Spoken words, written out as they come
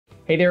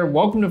Hey there,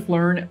 welcome to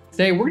PHLEARN.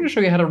 Today we're going to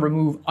show you how to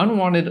remove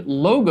unwanted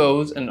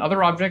logos and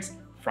other objects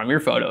from your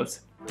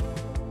photos.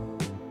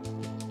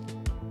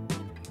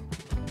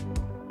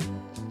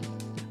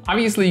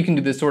 Obviously you can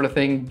do this sort of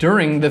thing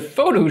during the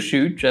photo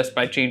shoot just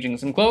by changing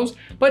some clothes,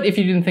 but if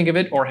you didn't think of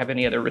it or have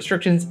any other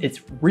restrictions,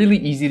 it's really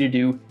easy to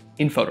do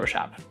in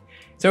Photoshop.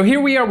 So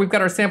here we are, we've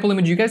got our sample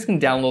image. You guys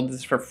can download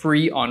this for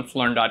free on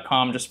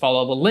phlearn.com. Just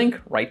follow the link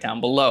right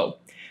down below.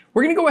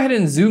 We're gonna go ahead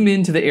and zoom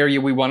into the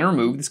area we wanna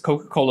remove, this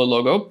Coca-Cola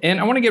logo, and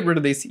I wanna get rid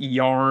of this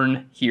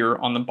yarn here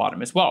on the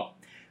bottom as well.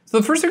 So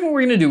the first thing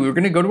we're gonna do, we're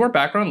gonna go to our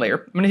background layer.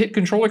 I'm gonna hit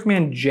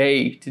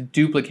Control-Command-J to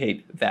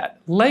duplicate that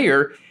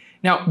layer.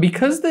 Now,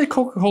 because the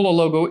Coca-Cola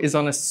logo is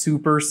on a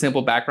super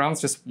simple background,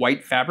 it's just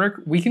white fabric,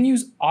 we can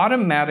use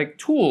automatic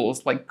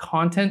tools like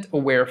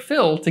ContentAware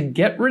Fill to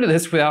get rid of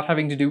this without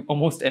having to do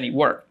almost any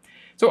work.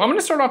 So I'm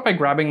gonna start off by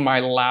grabbing my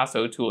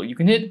Lasso Tool. You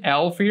can hit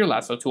L for your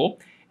Lasso Tool.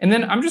 And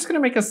then I'm just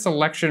gonna make a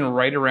selection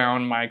right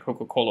around my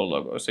Coca-Cola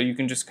logo. So you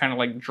can just kind of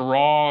like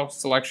draw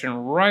selection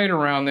right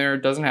around there.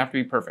 It doesn't have to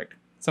be perfect.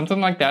 Something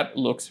like that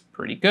looks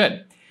pretty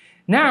good.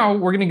 Now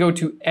we're gonna go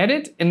to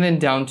Edit and then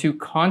down to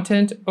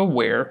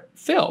ContentAware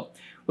Fill.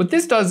 What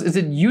this does is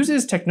it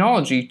uses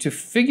technology to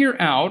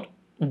figure out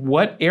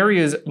what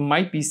areas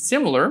might be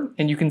similar.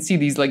 And you can see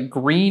these like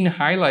green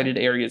highlighted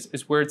areas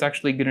is where it's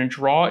actually gonna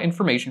draw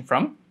information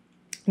from.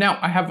 Now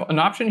I have an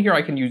option here.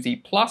 I can use the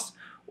plus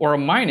or a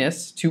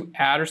minus to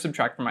add or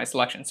subtract from my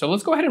selection. So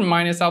let's go ahead and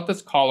minus out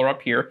this collar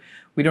up here.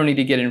 We don't need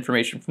to get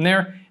information from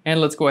there.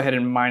 And let's go ahead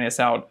and minus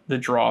out the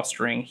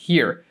drawstring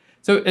here.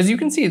 So as you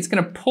can see, it's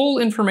gonna pull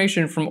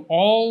information from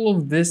all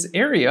of this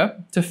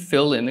area to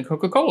fill in the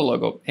Coca-Cola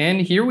logo. And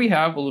here we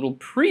have a little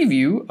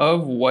preview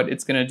of what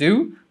it's gonna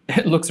do.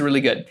 It looks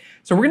really good.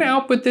 So we're gonna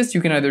output this.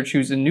 You can either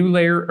choose a new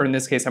layer, or in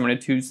this case, I'm gonna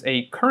choose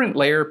a current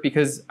layer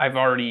because I've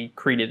already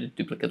created a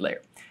duplicate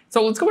layer.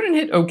 So let's go ahead and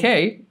hit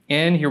OK,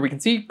 and here we can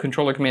see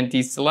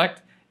Control-Command-D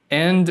select,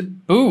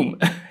 and boom,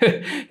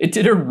 it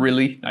did a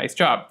really nice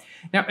job.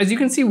 Now, as you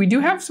can see, we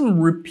do have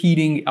some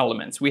repeating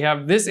elements. We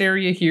have this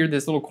area here,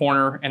 this little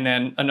corner, and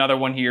then another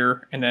one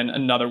here, and then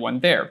another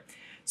one there.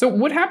 So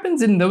what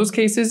happens in those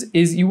cases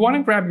is you want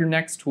to grab your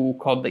next tool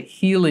called the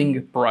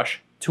Healing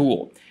Brush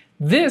tool.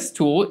 This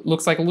tool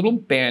looks like a little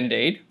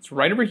band-aid. It's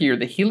right over here,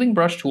 the Healing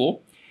Brush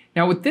tool.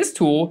 Now with this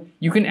tool,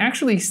 you can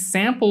actually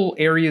sample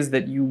areas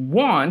that you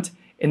want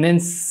and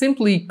then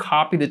simply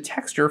copy the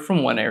texture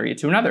from one area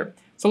to another.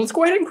 So let's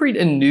go ahead and create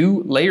a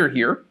new layer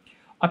here.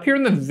 Up here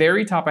in the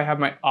very top, I have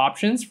my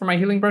options for my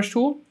Healing Brush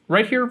tool.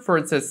 Right here where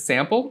it says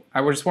sample,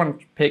 I just want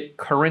to pick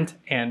current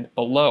and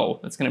below.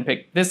 It's gonna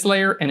pick this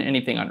layer and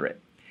anything under it.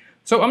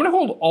 So I'm gonna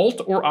hold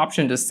Alt or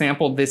Option to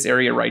sample this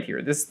area right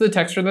here. This is the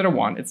texture that I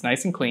want. It's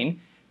nice and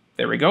clean.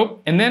 There we go.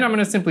 And then I'm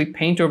gonna simply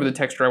paint over the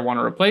texture I want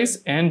to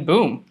replace, and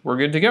boom, we're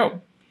good to go.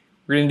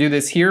 We're gonna do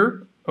this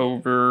here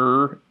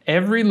over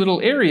every little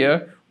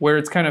area where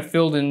it's kind of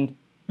filled in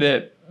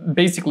the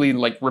basically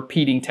like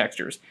repeating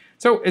textures.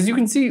 So as you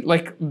can see,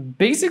 like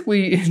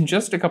basically in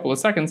just a couple of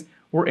seconds,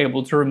 we're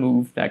able to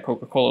remove that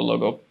Coca-Cola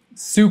logo.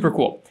 Super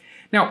cool.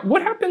 Now,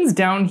 what happens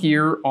down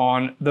here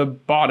on the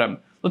bottom?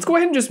 Let's go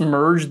ahead and just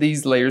merge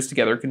these layers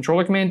together,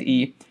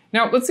 Control-Command-E.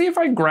 Now, let's see if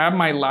I grab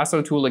my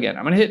Lasso tool again.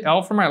 I'm gonna hit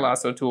L for my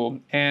Lasso tool,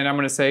 and I'm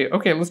gonna say,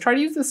 okay, let's try to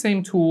use the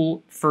same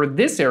tool for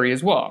this area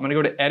as well. I'm gonna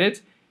go to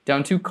Edit,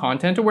 down to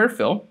ContentAware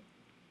Fill,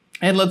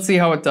 and let's see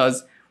how it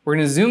does. We're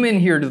gonna zoom in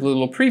here to the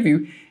little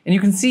preview, and you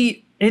can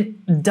see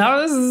it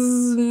does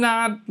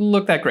not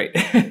look that great.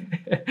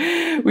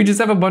 We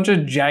just have a bunch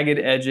of jagged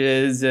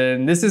edges,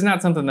 and this is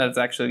not something that's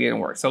actually gonna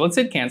work. So let's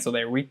hit cancel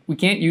there. We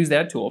can't use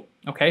that tool,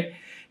 okay?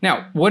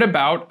 Now, what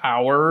about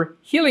our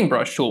Healing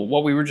Brush tool,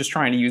 what we were just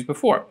trying to use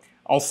before?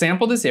 I'll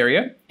sample this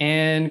area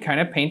and kind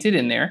of paint it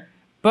in there,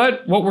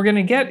 but what we're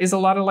gonna get is a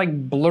lot of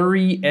like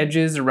blurry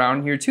edges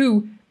around here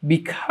too,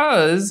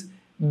 because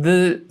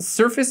the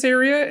surface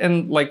area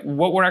and like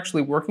what we're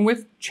actually working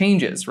with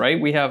changes, right?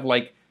 We have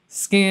like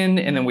skin,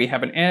 and then we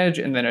have an edge,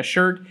 and then a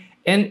shirt,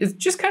 and it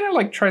just kind of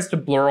like tries to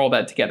blur all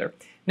that together.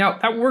 Now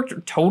that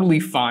worked totally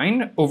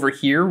fine over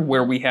here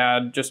where we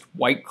had just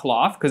white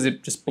cloth, because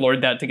it just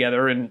blurred that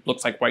together and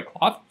looks like white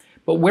cloth.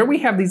 But where we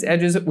have these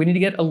edges, we need to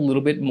get a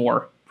little bit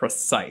more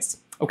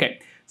precise. Okay,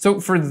 so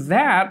for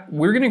that,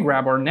 we're gonna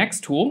grab our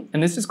next tool,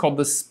 and this is called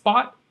the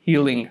Spot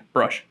Healing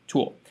Brush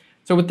tool.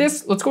 So with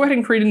this, let's go ahead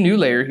and create a new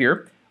layer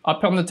here.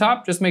 Up on the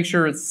top, just make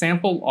sure it's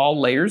Sample All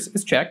Layers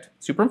is checked,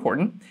 super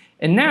important.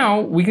 And now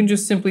we can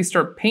just simply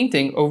start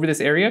painting over this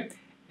area,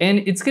 and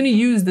it's gonna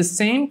use the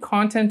same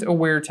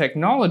content-aware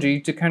technology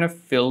to kind of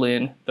fill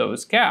in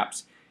those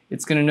gaps.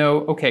 It's gonna know,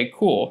 okay,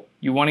 cool,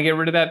 you wanna get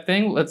rid of that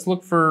thing? Let's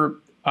look for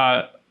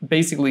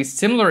basically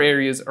similar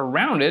areas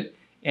around it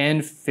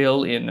and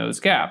fill in those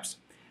gaps.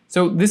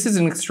 So this is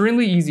an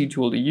extremely easy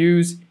tool to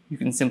use. You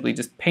can simply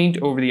just paint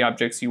over the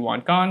objects you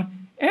want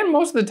gone, and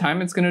most of the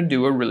time it's gonna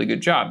do a really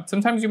good job.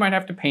 Sometimes you might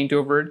have to paint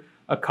over it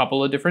a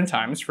couple of different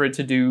times for it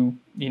to do,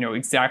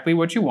 exactly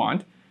what you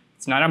want.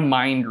 It's not a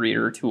mind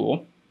reader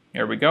tool.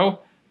 There we go.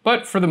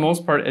 But for the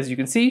most part, as you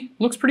can see,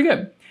 looks pretty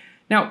good.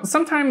 Now,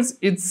 sometimes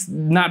it's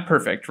not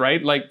perfect,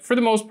 right? Like for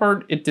the most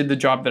part, it did the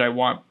job that I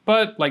want,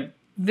 but like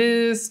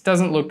this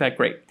doesn't look that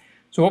great.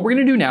 So what we're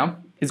gonna do now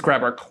is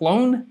grab our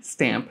clone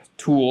stamp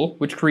tool,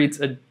 which creates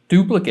a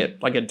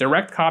duplicate, like a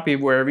direct copy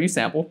of wherever you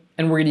sample,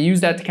 and we're gonna use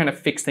that to kind of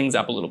fix things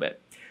up a little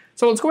bit.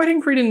 So let's go ahead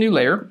and create a new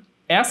layer.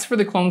 S for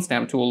the clone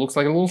stamp tool looks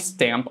like a little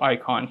stamp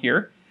icon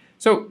here.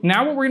 So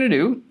now what we're gonna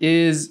do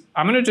is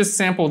I'm gonna just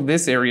sample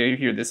this area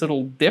here, this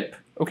little dip,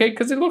 okay,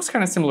 because it looks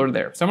kind of similar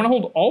there. So I'm gonna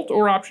hold Alt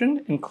or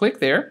Option and click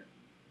there.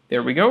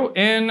 There we go,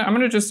 and I'm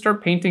gonna just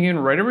start painting in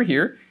right over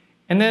here.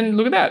 And then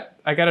look at that,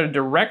 I got a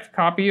direct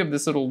copy of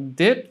this little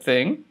dip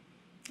thing,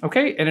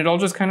 okay, and it all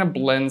just kind of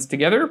blends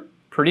together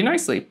pretty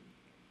nicely.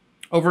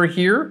 Over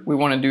here, we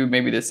wanna do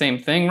maybe the same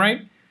thing,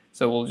 right?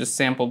 So we'll just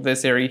sample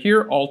this area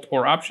here, Alt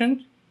or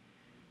Option.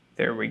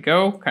 There we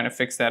go, kind of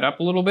fix that up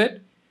a little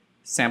bit.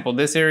 Sample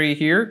this area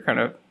here, kind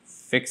of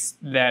fix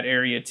that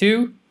area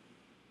too.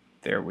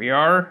 There we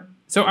are.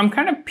 So I'm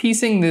kind of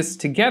piecing this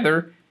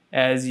together,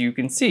 as you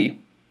can see.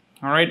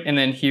 All right, and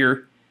then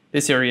here,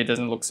 this area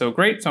doesn't look so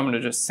great, so I'm gonna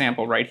just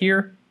sample right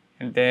here,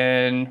 and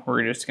then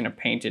we're just gonna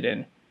paint it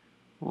in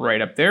right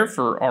up there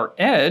for our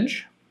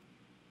edge.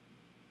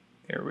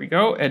 There we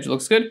go, edge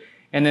looks good.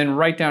 And then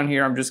right down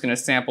here, I'm just gonna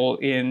sample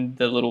in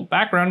the little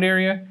background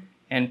area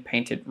and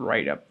paint it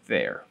right up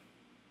there.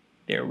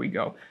 There we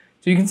go.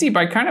 So you can see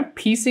by kind of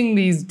piecing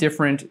these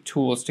different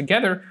tools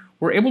together,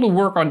 we're able to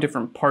work on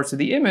different parts of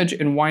the image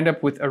and wind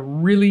up with a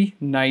really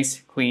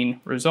nice, clean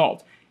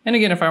result. And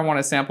again, if I want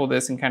to sample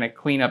this and kind of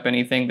clean up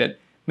anything that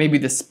maybe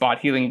the spot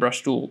healing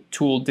brush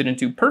tool didn't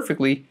do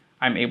perfectly,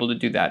 I'm able to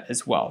do that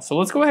as well. So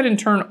let's go ahead and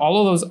turn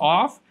all of those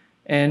off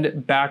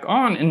and back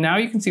on. And now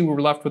you can see we're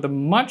left with a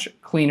much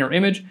cleaner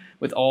image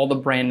with all the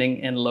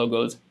branding and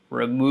logos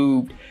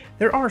removed.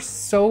 There are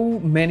so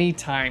many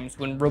times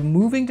when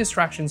removing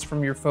distractions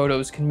from your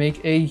photos can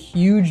make a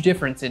huge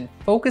difference in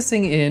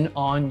focusing in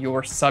on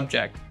your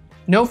subject.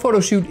 No photo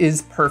shoot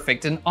is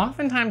perfect, and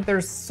oftentimes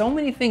there's so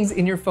many things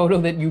in your photo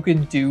that you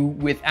could do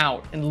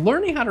without, and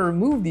learning how to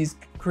remove these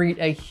can create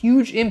a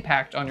huge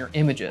impact on your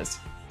images.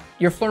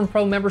 Your PHLEARN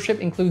Pro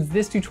membership includes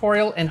this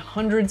tutorial and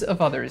hundreds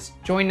of others.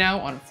 Join now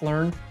on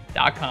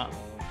PHLEARN.com.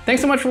 Thanks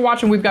so much for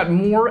watching. We've got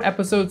more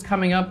episodes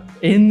coming up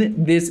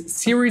in this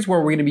series where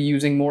we're gonna be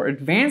using more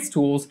advanced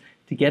tools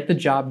to get the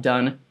job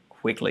done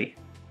quickly.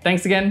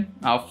 Thanks again.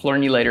 I'll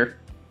PHLEARN you later.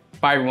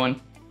 Bye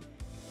everyone.